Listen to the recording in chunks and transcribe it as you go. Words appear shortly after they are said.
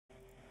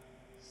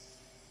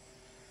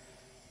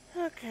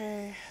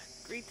Okay,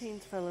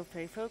 greetings fellow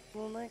Feyfolk,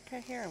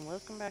 Bluelunacat here, and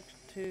welcome back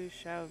to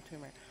Shadow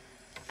Tumor.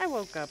 I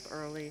woke up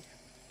early.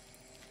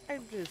 I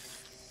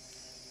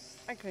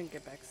couldn't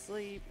get back to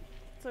sleep,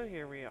 so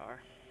here we are.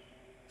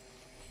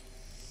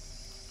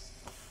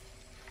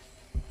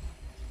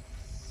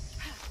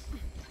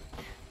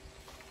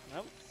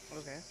 Nope,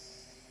 okay.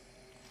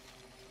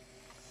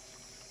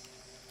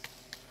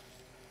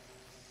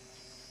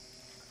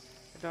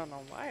 I don't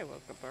know why I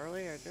woke up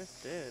early, I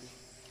just did.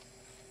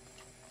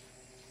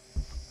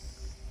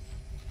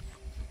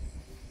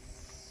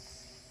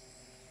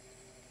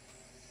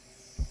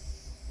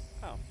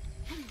 Oh.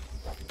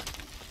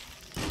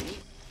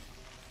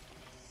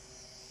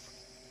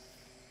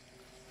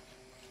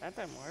 That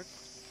didn't work.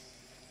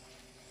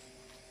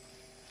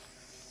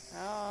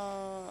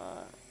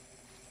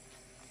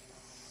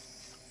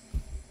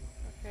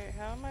 Okay,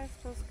 how am I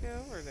supposed to get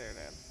over there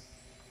then?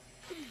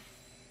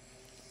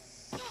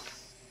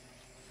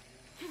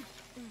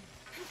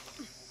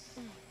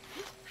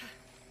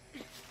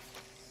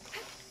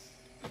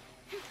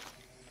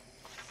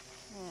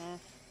 Hmm.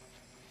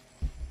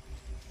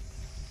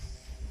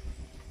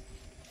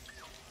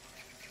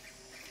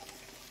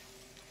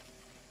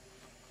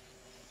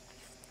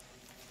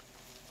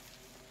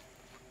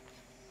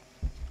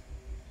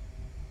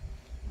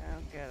 I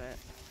don't get it.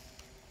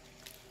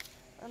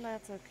 And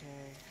that's okay.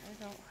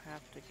 I don't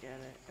have to get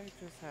it. I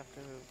just have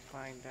to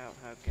find out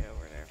how to get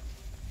over there.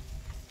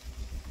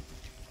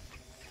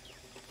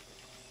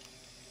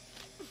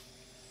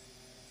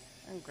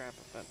 And grab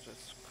a bunch of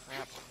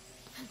scrap.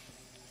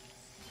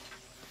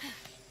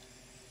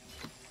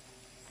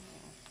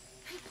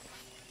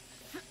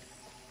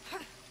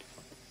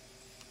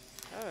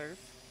 Others.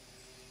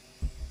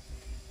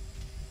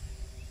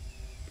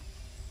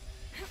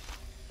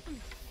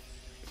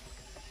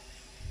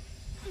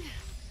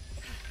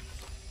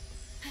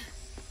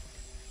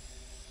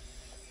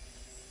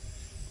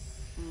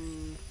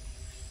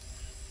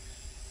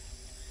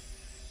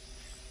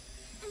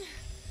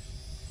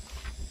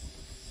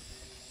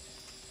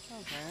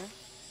 Okay.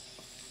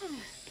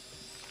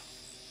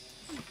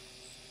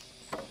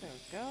 There we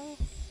go.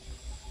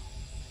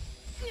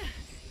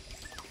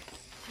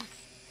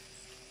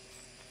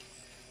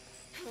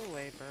 Go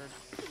away, bird.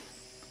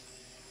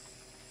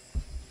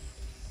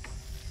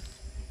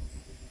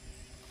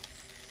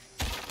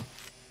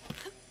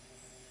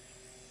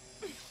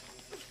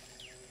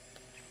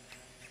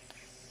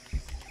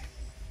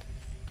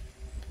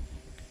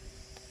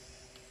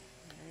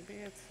 Maybe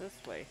it's this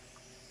way.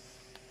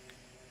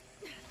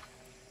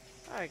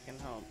 I can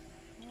hope.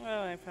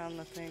 Well, I found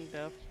the thing,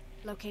 though.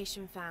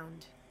 Location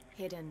found.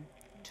 Hidden.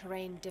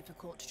 Terrain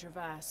difficult to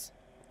traverse.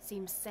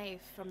 Seems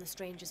safe from the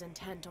stranger's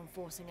intent on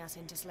forcing us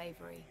into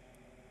slavery.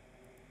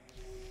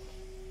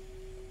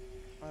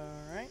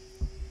 Alright.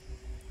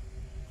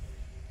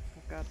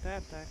 I've got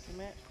that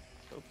document.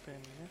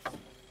 Open this.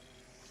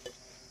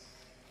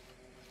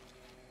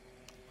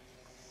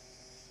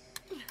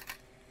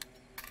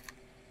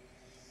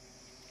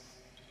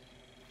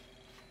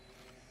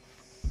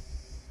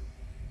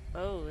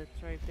 Oh,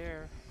 it's right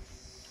there.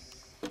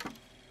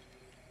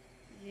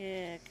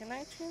 Yeah, can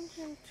I change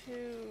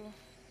into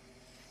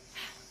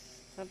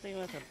something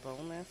with a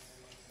bonus?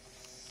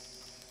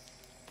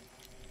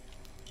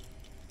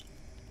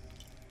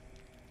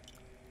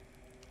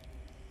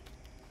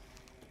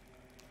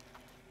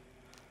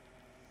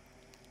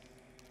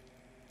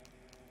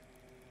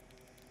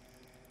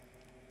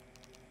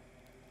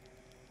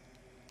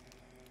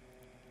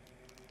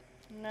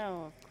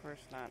 No, of course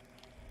not.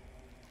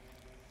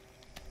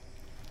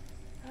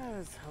 I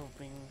was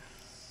hoping.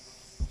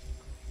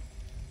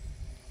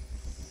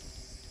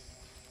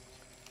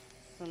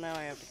 So now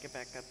I have to get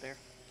back up there.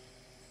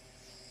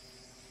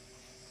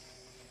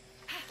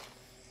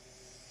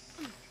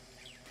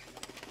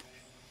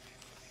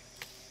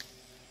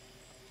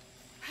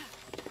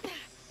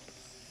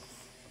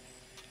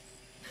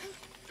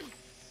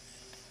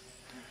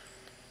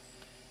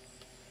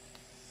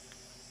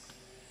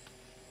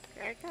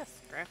 Yeah, I got a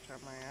scratch on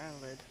my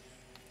eyelid.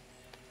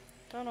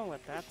 Don't know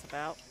what that's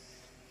about.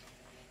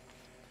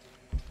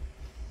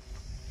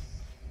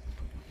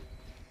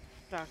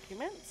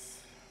 Documents.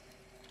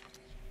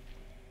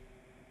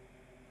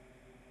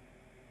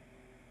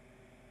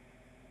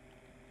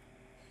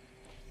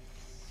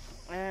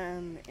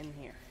 And in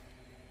here.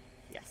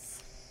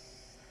 Yes.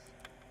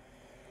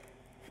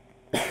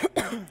 Yeah,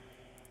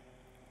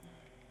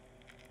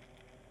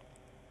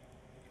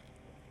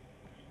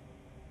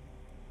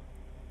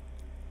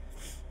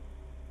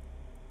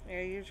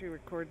 I usually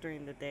record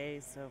during the day,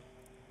 so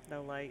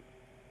no light.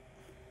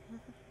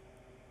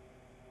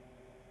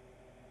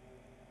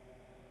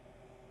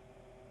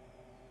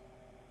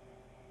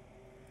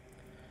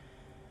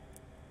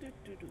 Do,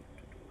 do, do, do, do.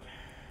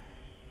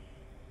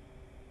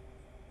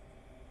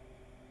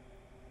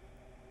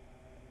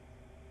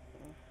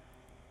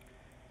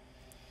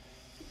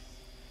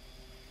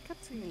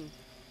 Cutscene.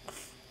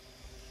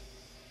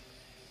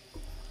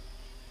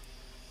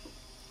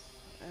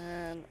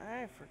 And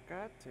I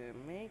forgot to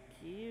make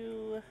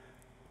you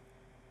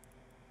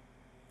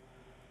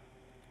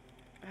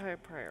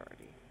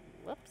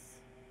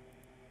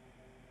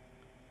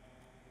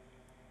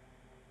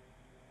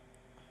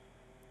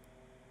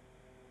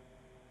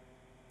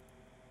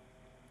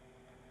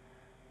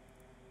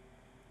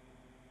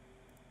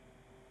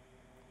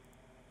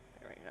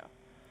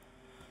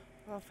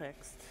All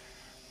fixed.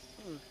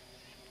 Hmm.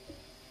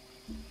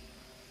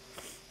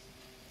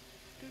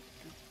 Do,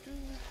 do, do.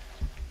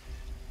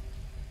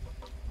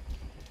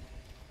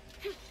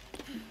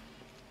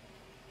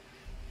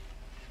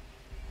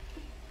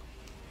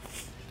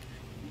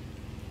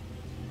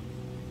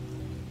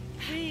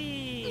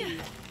 Whee!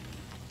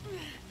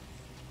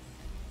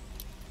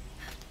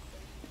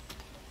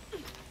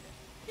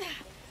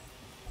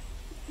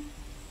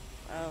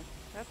 Oh,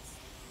 that's...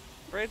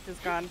 bridge is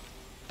gone.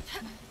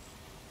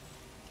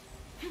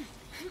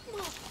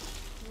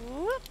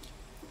 Whoop.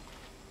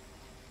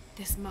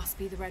 This must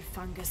be the red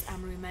fungus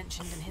Amaru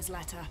mentioned in his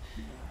letter.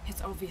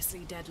 It's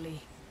obviously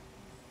deadly.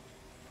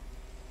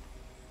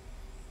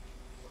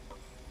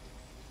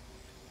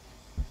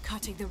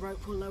 Cutting the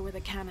rope will lower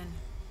the cannon.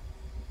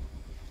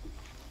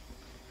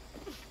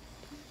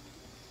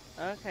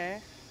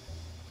 Okay.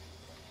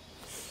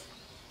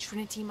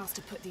 Trinity must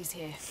have put these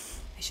here.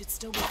 They should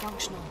still be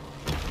functional.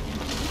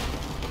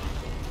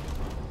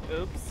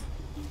 Oops.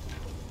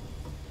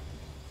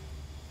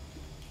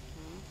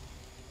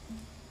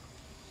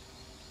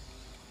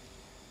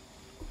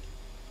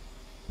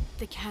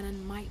 The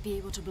cannon might be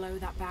able to blow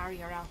that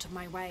barrier out of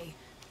my way.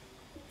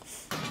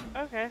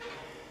 Okay.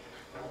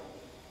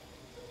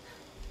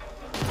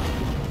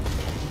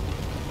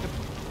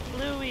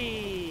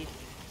 Bluey!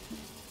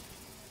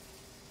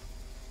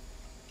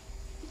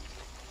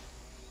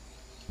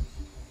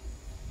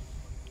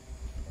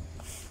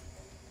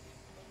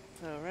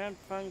 So, red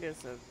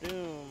fungus of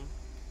doom.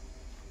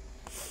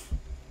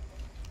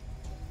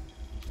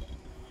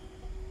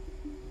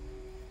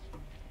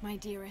 My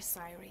dearest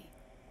Sairi,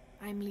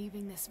 I'm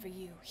leaving this for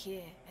you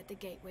here at the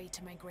gateway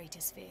to my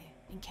greatest fear,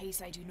 in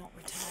case I do not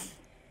return.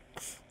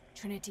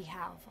 Trinity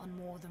have, on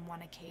more than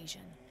one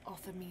occasion,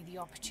 offered me the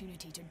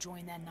opportunity to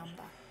join their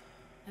number,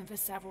 and for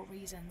several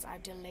reasons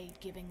I've delayed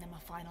giving them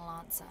a final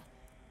answer.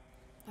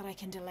 But I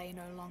can delay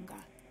no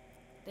longer.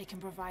 They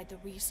can provide the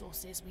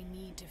resources we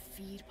need to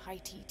feed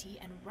Paititi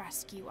and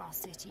rescue our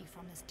city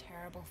from this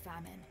terrible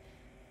famine.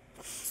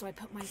 So I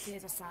put my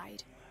fears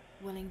aside,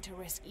 willing to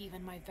risk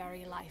even my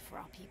very life for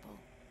our people.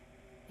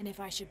 And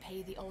if I should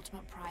pay the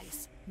ultimate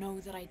price,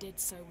 know that I did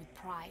so with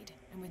pride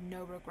and with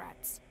no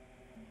regrets.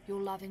 Your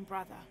loving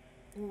brother,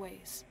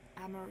 always,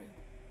 Amaru.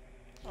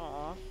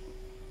 Aww.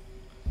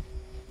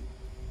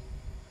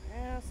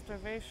 Yeah,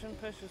 starvation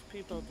pushes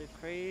people to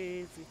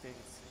crazy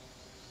things.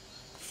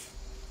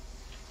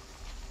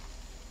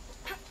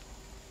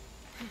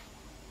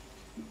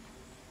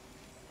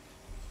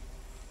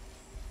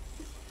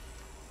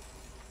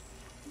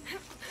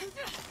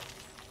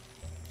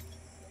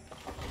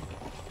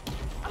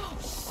 Oh,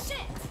 shit!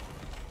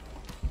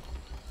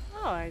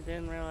 Oh, I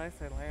didn't realize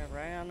I landed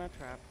right on a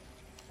trap.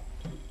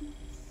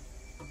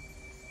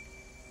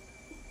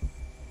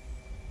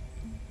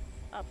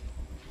 Up.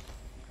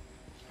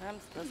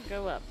 Let's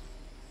go up.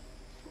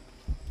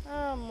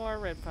 Oh, more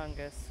red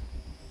fungus.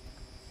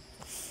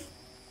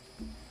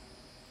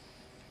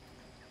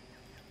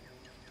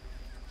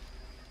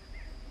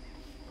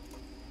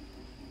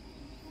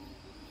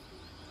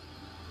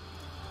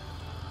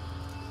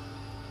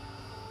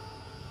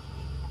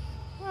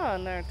 Oh,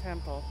 another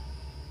temple.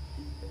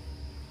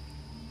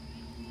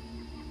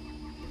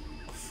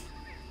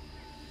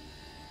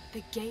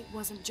 The gate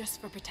wasn't just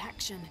for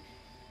protection.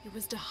 It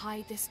was to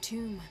hide this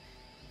tomb.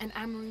 And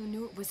Amaru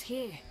knew it was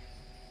here.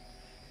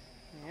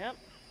 Yep.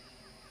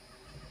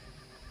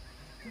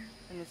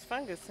 And this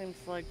fungus seems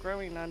like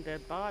growing on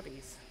dead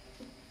bodies.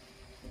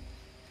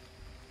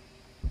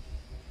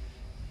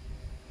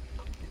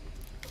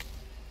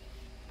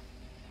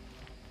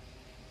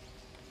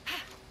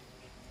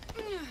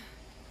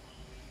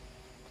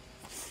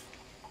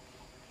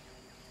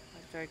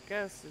 Which I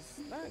guess is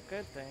not a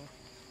good thing.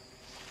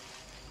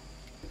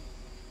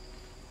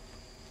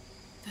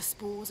 The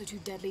spores are too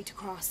deadly to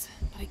cross,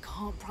 but I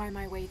can't pry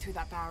my way through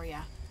that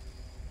barrier.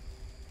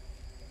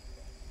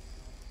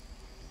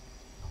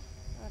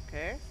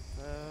 Okay,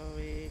 so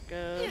we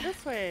go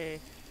this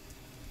way.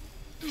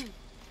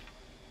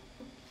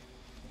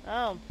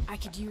 Oh. I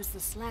could use the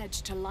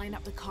sledge to line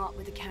up the cart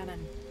with the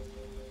cannon.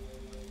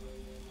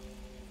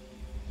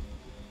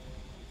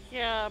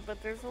 Yeah, but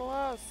there's a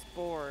lot of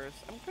spores.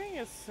 I'm going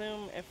to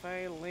assume if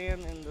I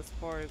land in the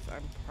spores,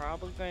 I'm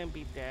probably going to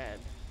be dead.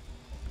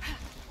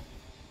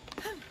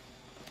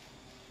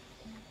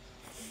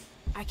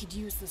 I could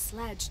use the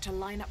sledge to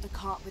line up the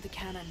cart with the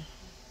cannon.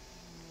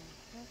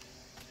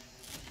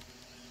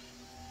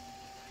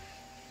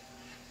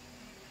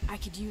 I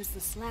could use the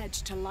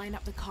sledge to line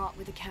up the cart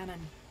with the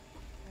cannon.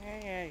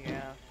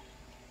 Yeah.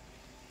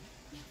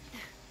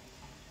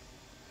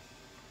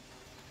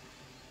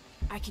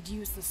 I could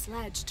use the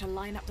sledge to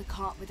line up the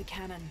cart with the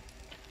cannon.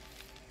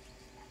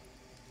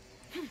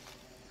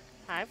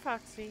 Hi,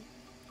 Foxy.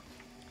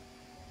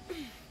 There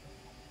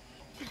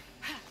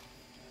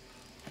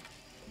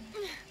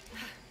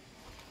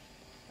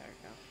we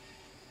go.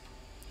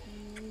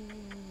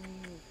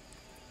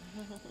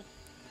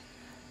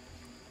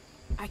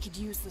 I could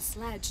use the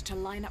sledge to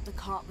line up the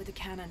cart with the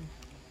cannon.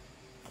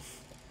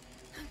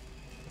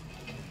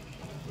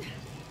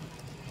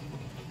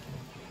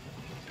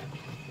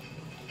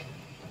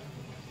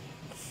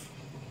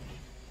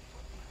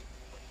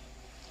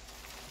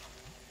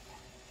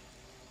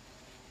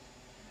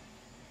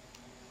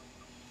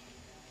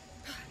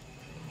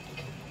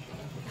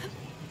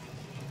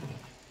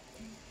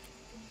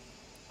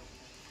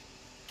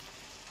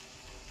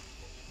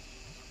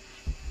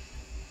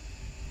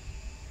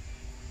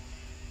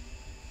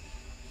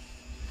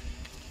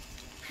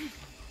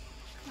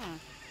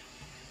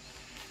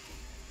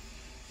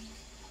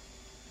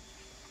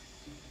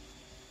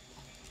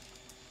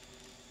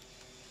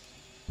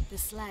 The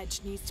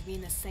sledge needs to be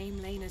in the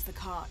same lane as the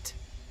cart.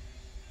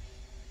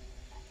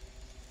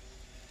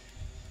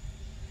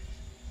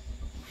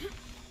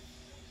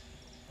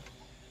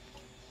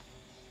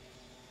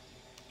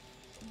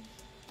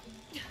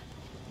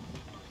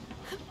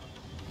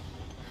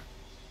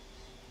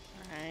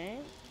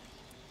 Alright.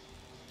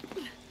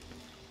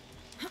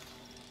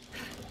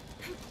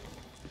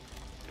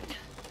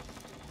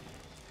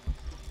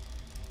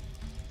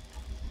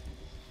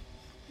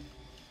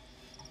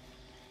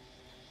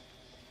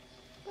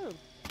 Ooh,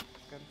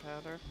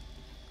 gunpowder.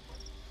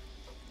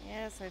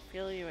 Yes, I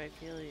feel you, I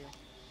feel you.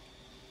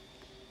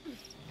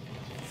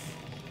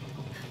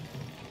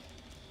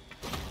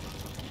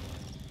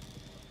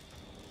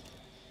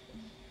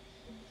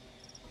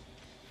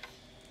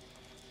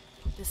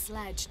 The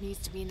sledge needs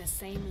to be in the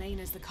same lane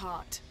as the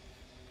cart.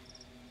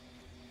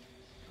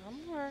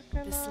 I'm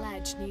working The on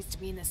sledge it. needs to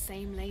be in the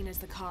same lane as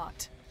the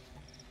cart.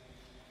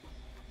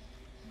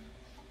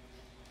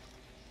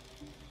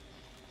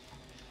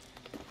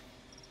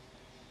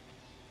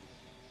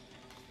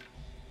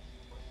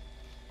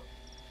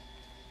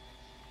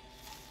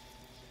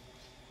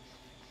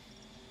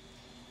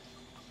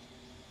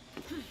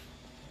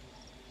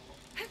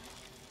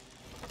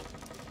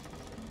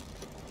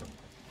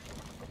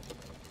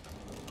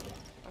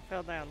 I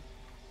fell down.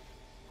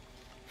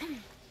 Hmm.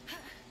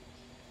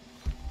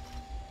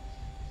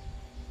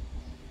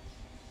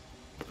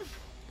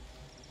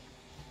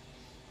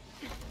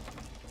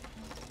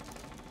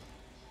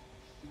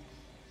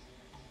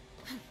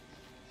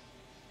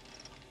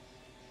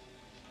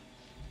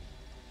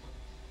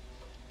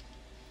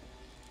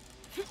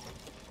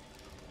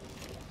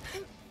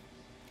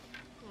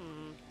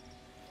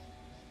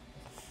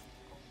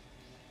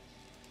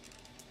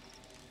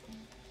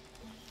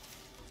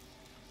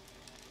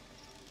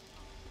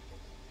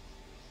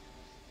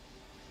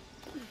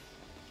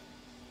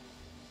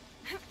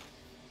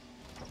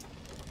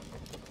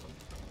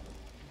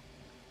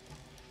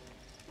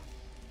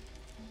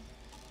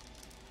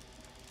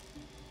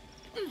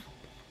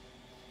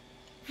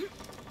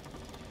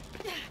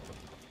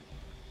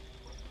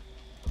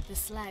 The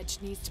sledge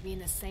needs to be in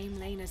the same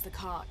lane as the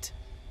cart.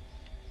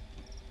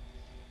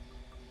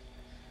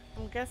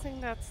 I'm guessing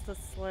that's the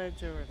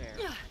sledge over there.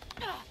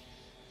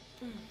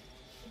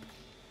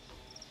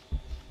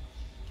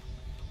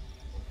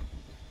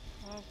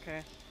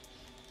 Okay.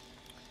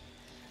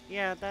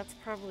 Yeah, that's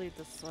probably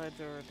the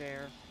sledge over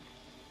there.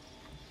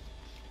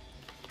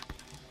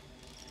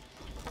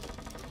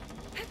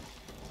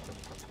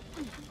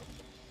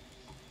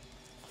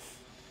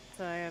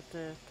 So I have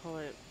to pull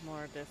it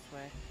more this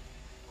way.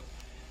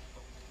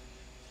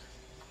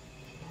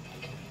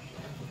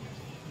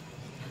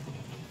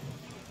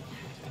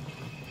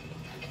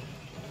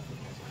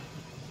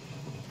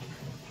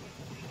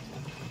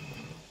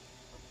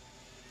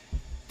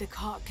 The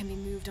cart can be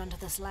moved onto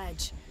the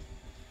sledge.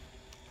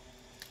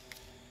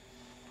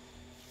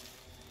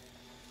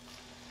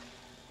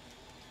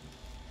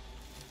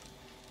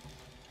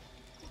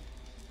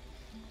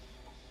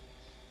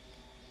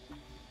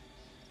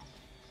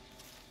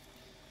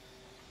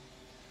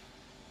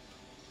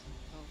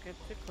 Don't get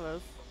too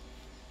close.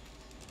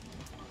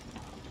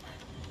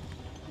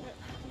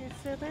 You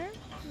still there?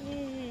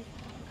 Yay.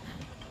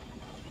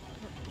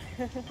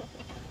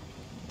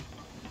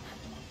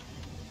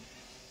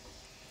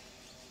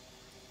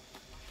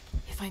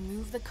 If I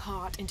move the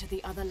cart into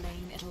the other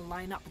lane, it'll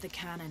line up with the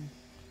cannon.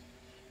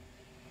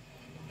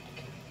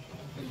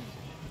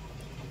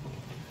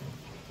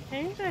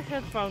 Hang the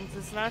headphones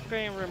is not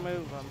going to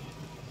remove them.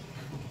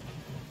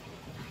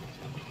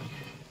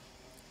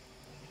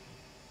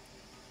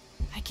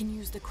 I can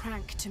use the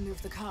crank to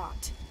move the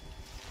cart.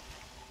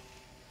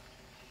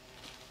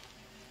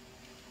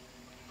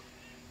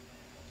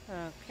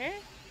 Okay.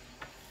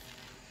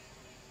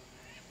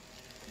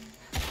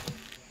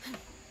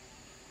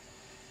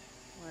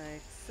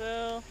 Like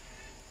so.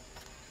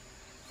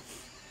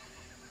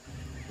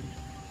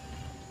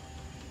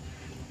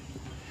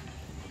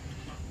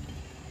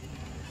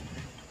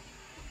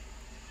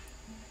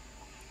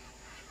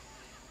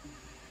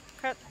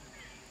 Cut.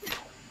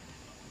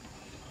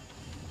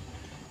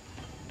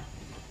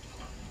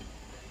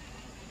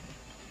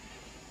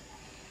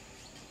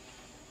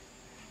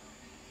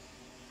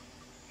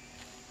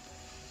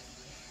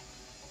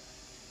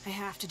 I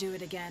have to do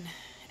it again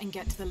and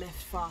get to the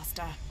lift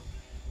faster.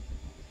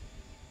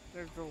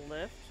 There's a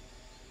lift.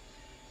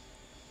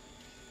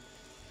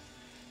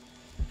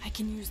 I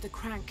can use the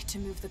crank to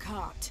move the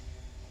cart.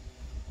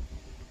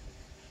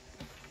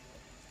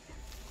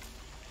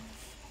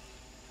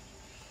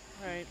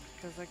 Right,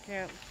 because I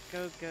can't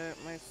go get it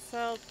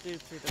myself due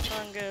to the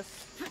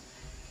fungus.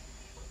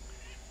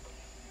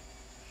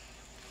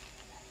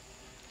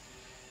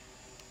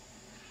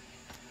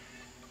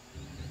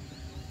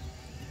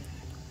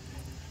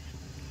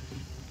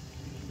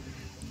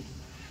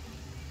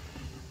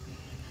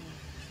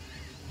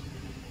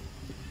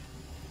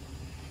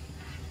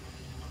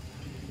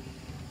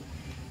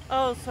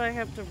 Oh, so I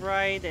have to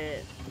ride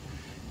it.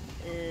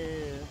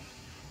 Ew.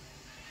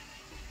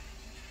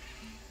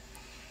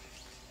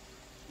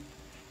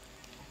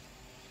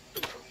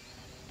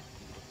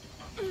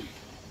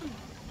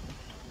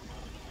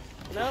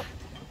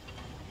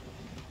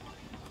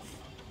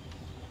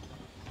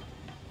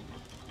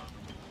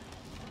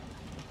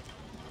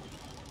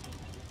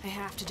 I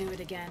have to do it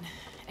again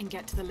and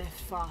get to the lift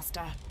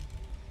faster.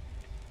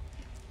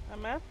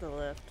 I'm at the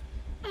lift.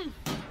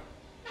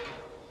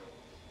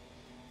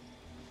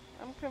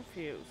 I'm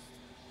confused.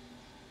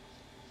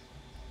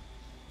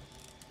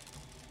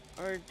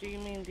 Or do you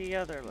mean the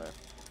other lift?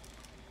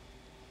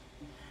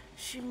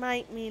 She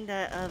might mean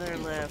that other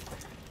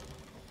lift.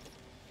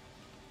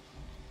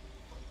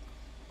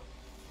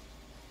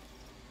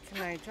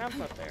 Can I jump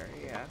up there?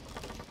 Yeah.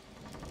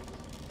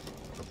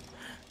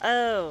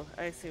 Oh,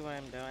 I see what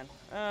I'm doing.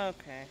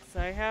 Okay,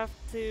 so I have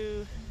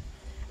to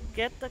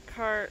get the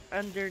cart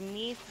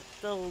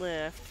underneath the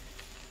lift.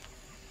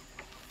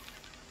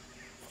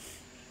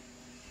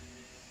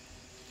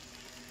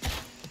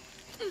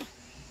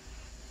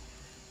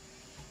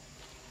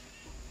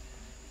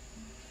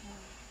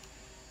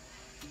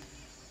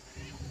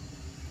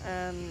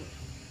 And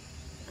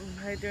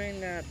by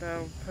doing that,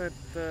 that'll put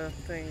the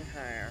thing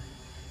higher.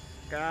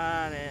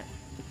 Got it.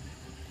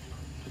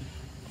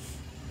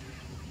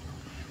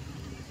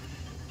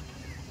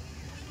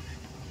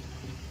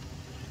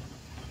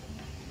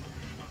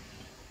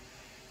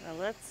 Now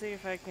let's see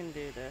if I can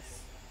do this.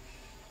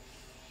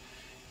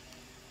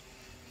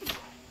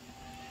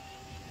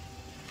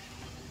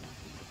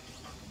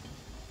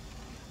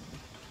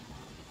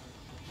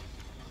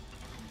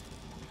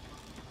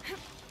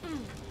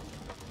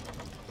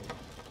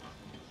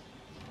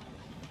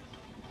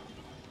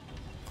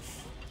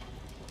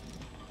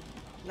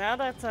 Now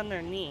that's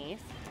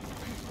underneath.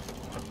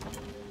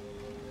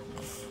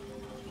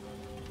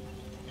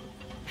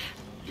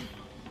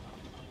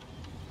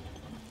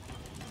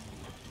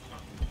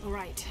 All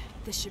right,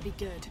 this should be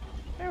good.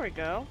 There we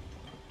go.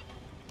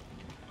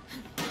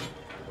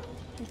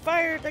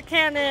 Fire the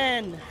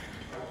cannon!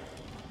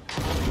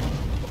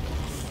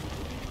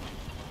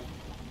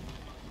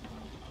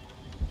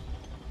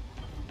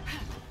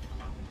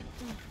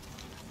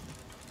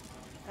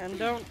 And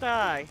don't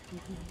die.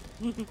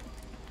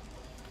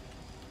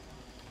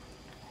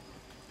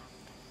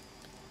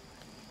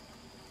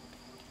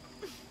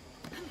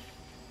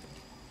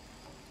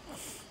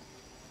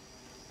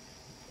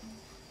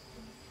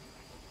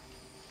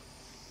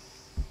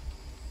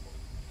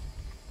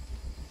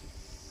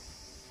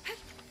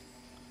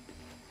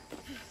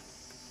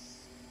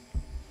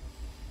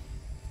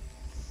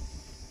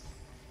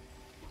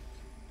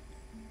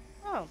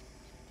 Oh.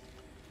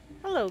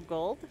 Hello,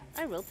 gold.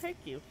 I will take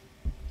you.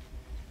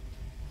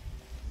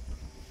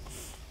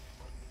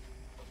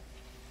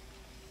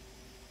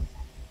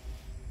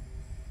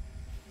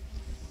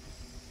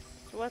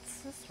 So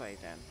what's this way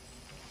then?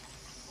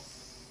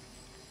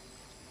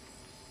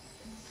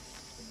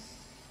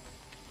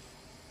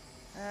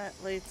 That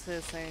leads to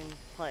the same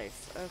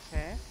place.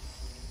 Okay.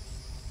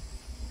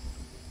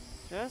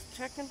 Just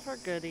checking for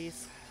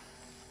goodies.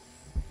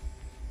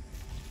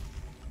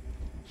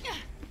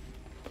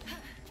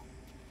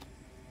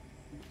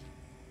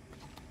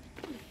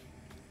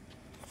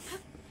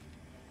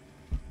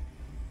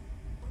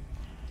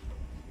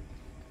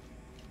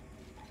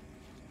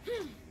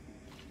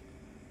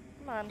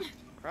 Come on,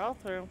 crawl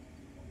through.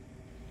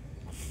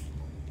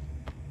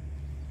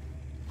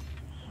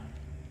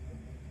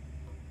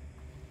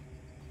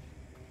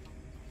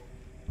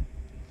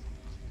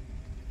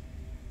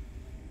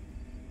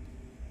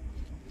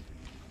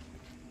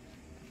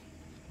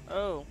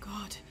 Oh.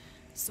 God,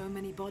 so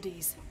many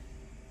bodies.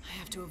 I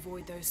have to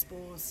avoid those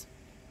spores.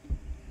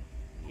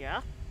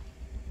 Yeah?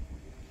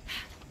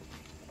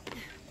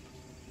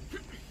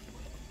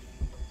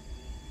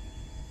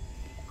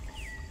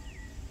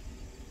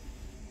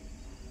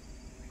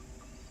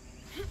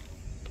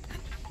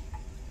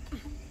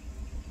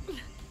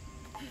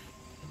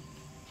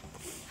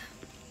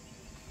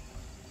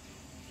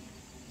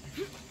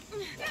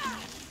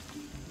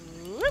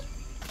 Whoop.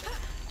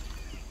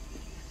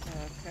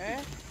 Okay.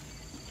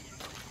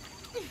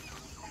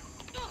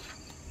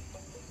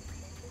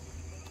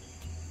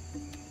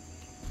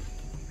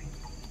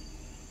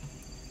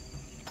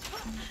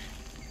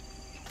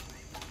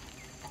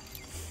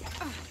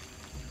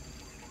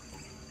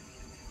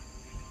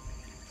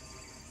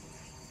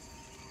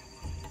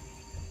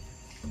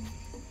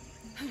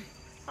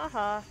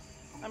 Haha,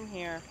 I'm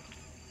here.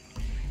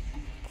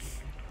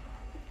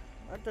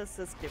 What does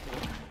this give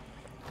me?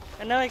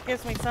 I know it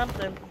gives me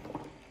something.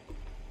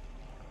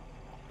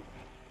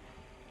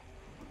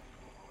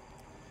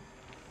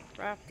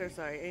 Raptors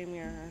are aim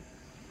your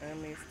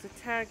enemies to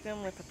tag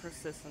them with a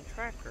persistent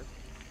tracker.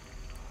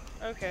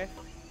 Okay.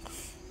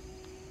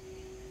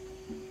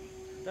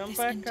 Don't This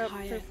back up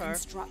entire too far.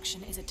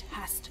 construction is a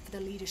test for the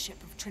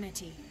leadership of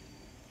Trinity.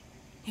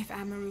 If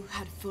Amaru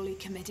had fully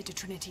committed to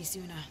Trinity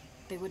sooner,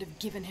 they would have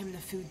given him the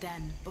food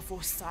then, before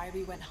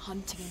Sairi went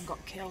hunting and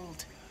got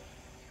killed.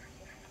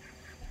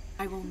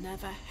 I will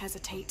never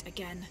hesitate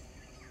again.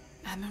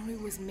 Amaru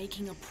was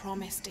making a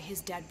promise to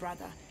his dead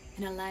brother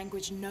in a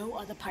language no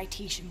other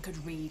Paititian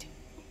could read.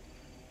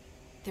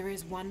 There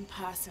is one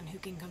person who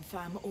can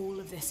confirm all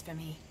of this for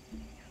me.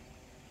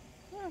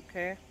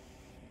 Okay.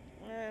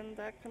 And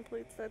that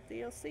completes that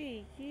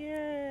DLC.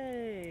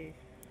 Yay!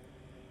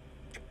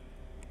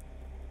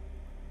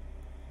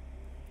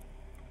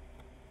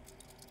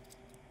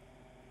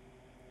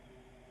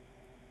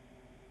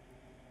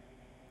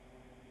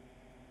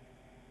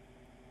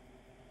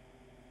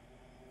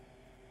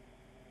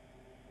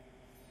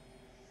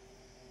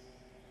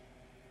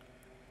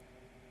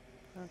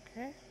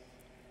 Okay.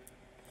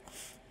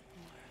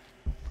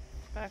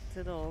 Back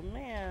to the old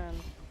man.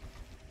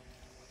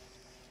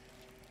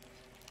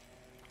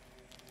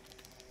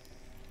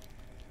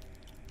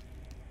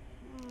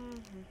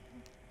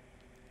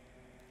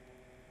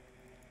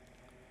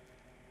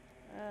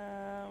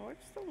 Where's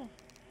the...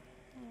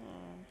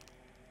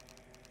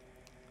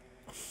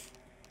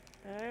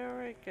 Did I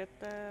already get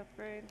the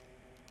upgrade?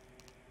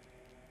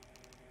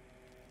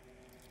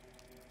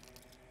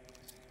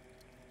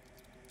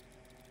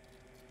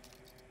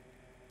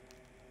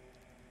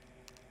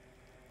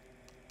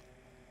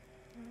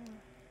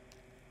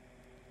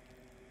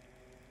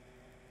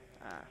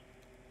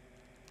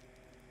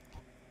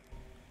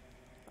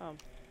 Oh,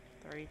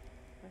 3.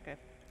 Okay.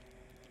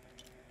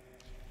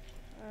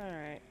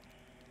 Alright.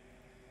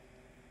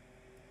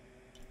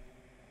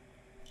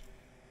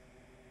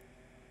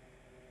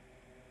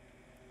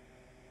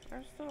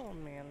 Where's the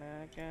old man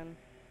again?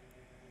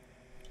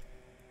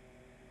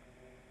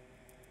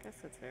 Guess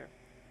it's here.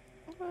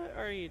 What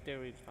are you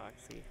doing,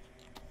 Foxy?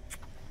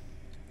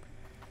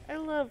 I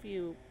love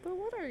you, but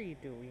what are you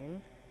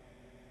doing?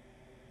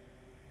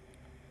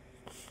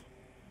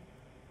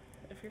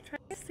 If you're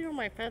trying to steal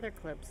my feather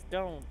clips,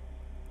 don't.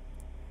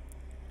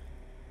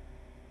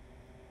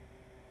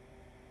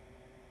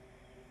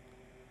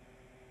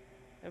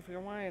 If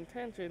you're my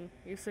intention,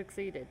 you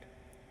succeeded.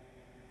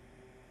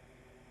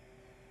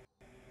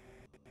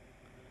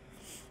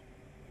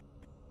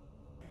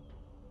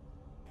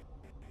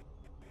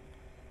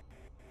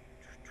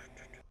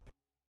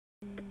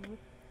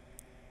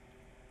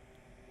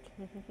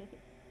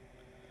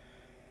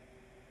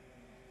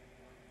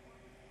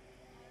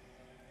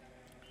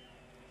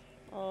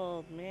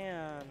 Oh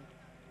man.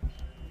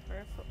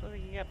 First,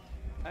 yep,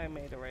 I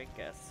made a right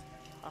guess.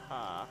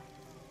 Aha.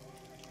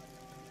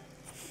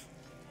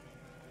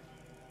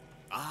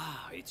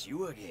 Ah, it's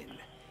you again.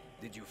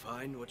 Did you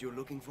find what you're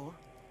looking for?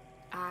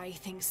 I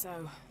think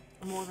so.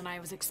 More than I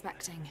was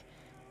expecting.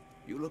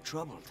 You look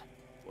troubled.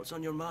 What's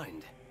on your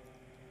mind?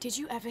 Did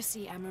you ever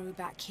see Amaru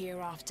back here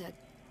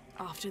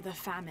after the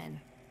famine?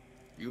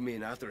 You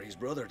mean after his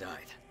brother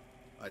died?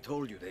 I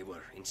told you they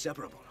were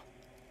inseparable.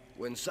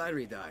 When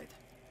Sairi died,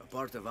 a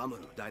part of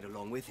Amaru died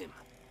along with him.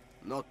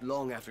 Not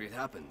long after it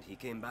happened, he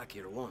came back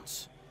here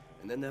once,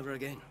 and then never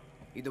again.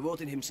 He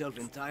devoted himself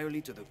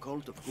entirely to the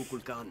cult of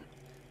Kukulkan.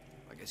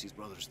 I guess his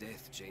brother's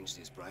death changed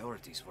his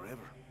priorities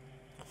forever.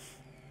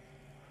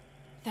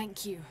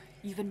 Thank you.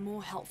 You've been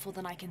more helpful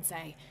than I can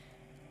say.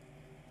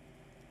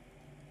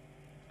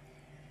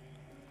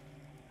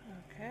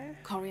 Okay.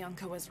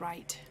 Koryanka was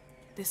right.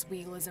 This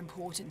wheel is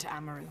important to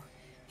Amaru.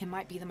 It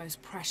might be the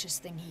most precious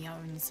thing he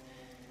owns.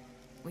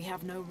 We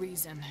have no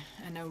reason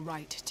and no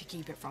right to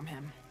keep it from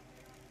him.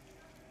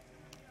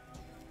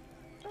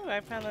 Oh, I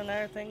found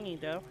another thingy,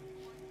 though.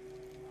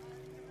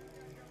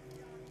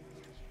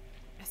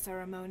 A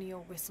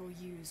ceremonial whistle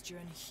used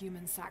during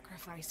human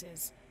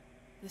sacrifices.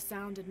 The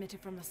sound emitted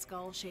from the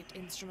skull-shaped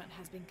instrument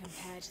has been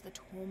compared to the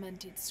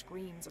tormented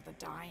screams of the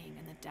dying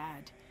and the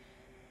dead.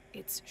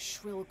 Its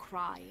shrill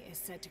cry is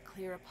said to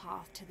clear a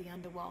path to the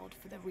underworld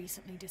for the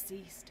recently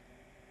deceased.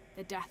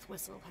 The death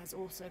whistle has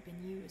also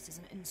been used as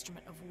an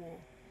instrument of war,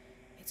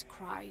 its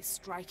cries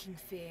striking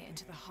fear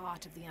into the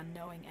heart of the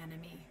unknowing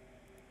enemy.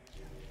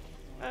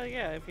 Oh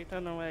yeah, if you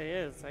don't know what it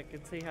is, I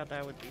could see how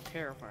that would be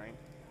terrifying.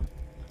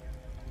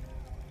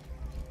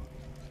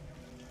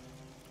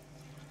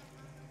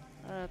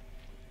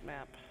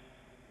 Map.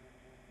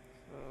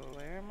 So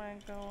where am I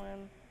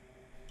going?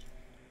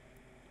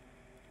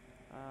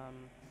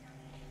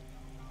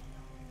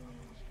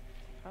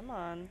 Come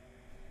on.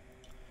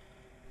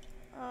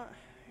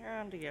 You're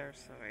on the other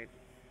side.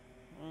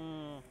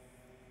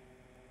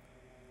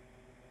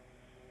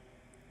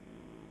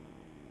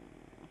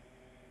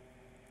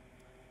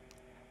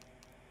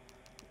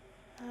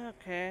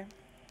 Okay.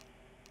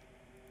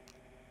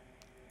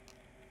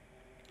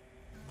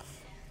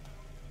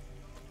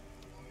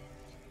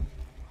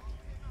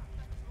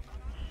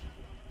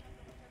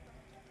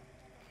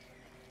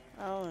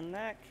 Well, in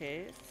that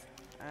case,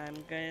 I'm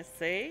gonna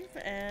save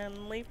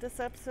and leave this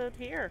episode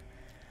here.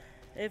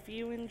 If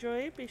you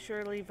enjoyed, be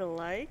sure to leave a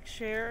like,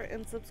 share,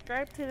 and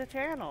subscribe to the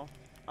channel.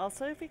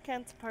 Also, if you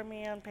can, support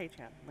me on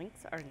Patreon.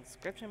 Links are in the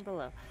description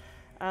below.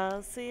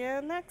 I'll see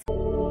you next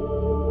time.